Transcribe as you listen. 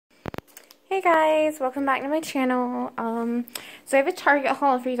Hey guys, welcome back to my channel. So I have a Target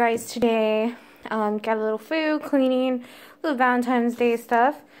haul for you guys today. Got a little food, cleaning, little Valentine's Day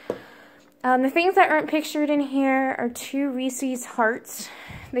stuff. The things that aren't pictured in here are 2 Reese's hearts.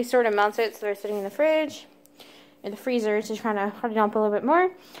 They sort of melted, so they're sitting in the fridge, in the freezer, to try to harden up a little bit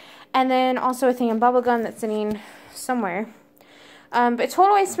more. And then also a thing of bubble gum that's sitting somewhere. But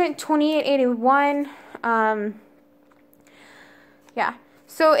total I spent $28.81. Yeah.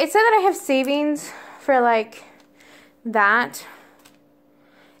 So it said that I have savings for like that,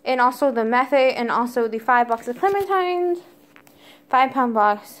 and also the method, and also the 5 box of clementines, 5-pound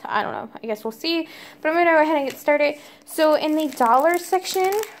box. I don't know, I guess we'll see, but I'm gonna go ahead and get started. So in the dollar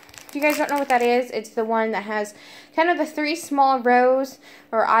section, if you guys don't know what that is, it's the one that has kind of the 3 small rows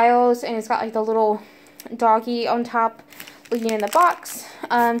or aisles, and it's got like the little doggy on top looking in the box.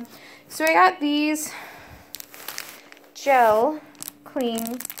 So I got these gel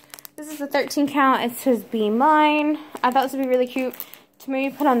clean. This is a 13 count. It says "Be Mine." I thought this would be really cute to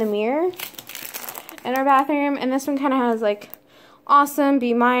maybe put on the mirror in our bathroom. And this one kind of has like awesome,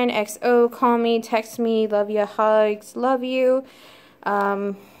 be mine, XO, call me, text me, love you, hugs, love you,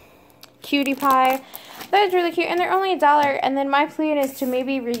 cutie pie. That is really cute, and they're only $1. And then my plan is to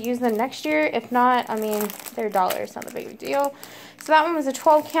maybe reuse them next year. If not, I mean, they're $1. It's not a big deal. So that one was a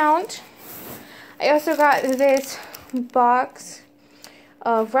 12 count. I also got this box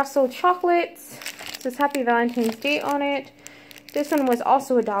of Russell chocolates. It says Happy Valentine's Day on it. This one was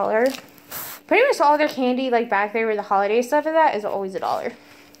also $1. Pretty much all their candy, like back there where the holiday stuff is at, is always $1.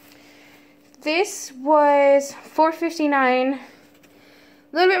 This was $4.59. A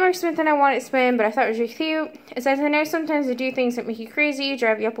little bit more expensive than I wanted to spend, but I thought it was really cute. It says, I know sometimes I do things that make you crazy,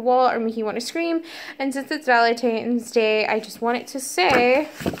 drive you up a wall, or make you want to scream. And since it's Valentine's Day, I just wanted to say,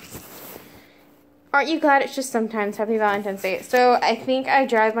 aren't you glad it's just sometimes? Happy Valentine's Day. So I think I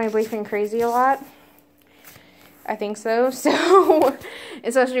drive my boyfriend crazy a lot. I think so. So,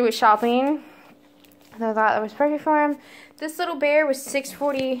 especially with shopping. So I thought that was perfect for him. This little bear was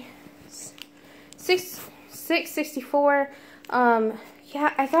 $6.64.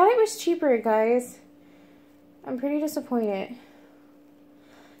 Yeah, I thought it was cheaper, guys. I'm pretty disappointed.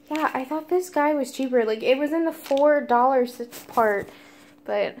 Yeah, I thought this guy was cheaper. Like, it was in the $4 part.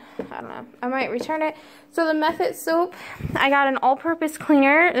 But, I don't know. I might return it. So, the Method soap. I got an all-purpose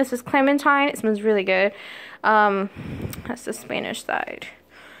cleaner. This is Clementine. It smells really good. That's the Spanish side.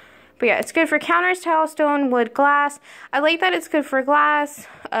 But, yeah, it's good for counters, tile, stone, wood, glass. I like that it's good for glass.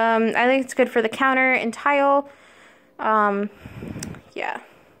 I think it's good for the counter and tile. Yeah.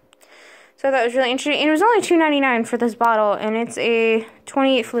 So, that was really interesting. And it was only $2.99 for this bottle. And it's a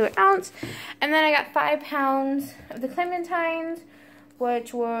 28 fluid ounce. And then I got 5 pounds of the clementines,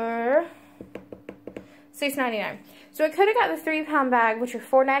 which were $6.99. So I could have got the 3-pound bag, which were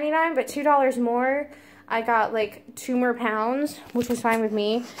 $4.99, but $2 more. I got like 2 more pounds, which was fine with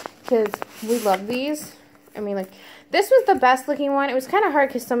me because we love these. I mean, like, this was the best looking one. It was kind of hard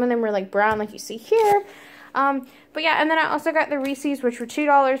because some of them were like brown, like you see here. But yeah, and then I also got the Reese's, which were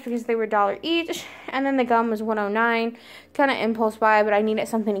 $2 because they were $1 each. And then the gum was $1.09. Kind of impulse buy, but I needed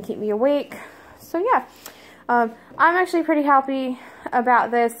something to keep me awake. So yeah. I'm actually pretty happy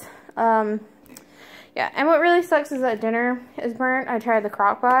about this. Yeah, and what really sucks is that dinner is burnt. I tried the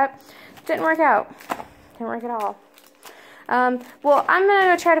crock pot. Didn't work out. Didn't work at all. Well, I'm going to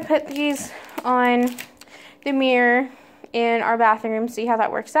go try to put these on the mirror in our bathroom, see how that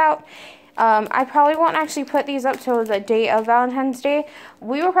works out. I probably won't actually put these up till the day of Valentine's Day.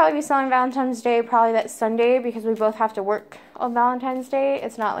 We will probably be selling Valentine's Day probably that Sunday because we both have to work on Valentine's Day.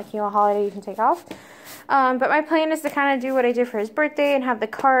 It's not like, you know, a holiday you can take off. But my plan is to kind of do what I did for his birthday and have the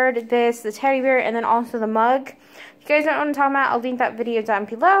card, this, the teddy bear, and then also the mug. If you guys don't know what I'm talking about, I'll link that video down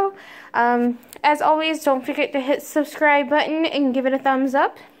below. As always, don't forget to hit the subscribe button and give it a thumbs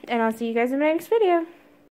up. And I'll see you guys in my next video.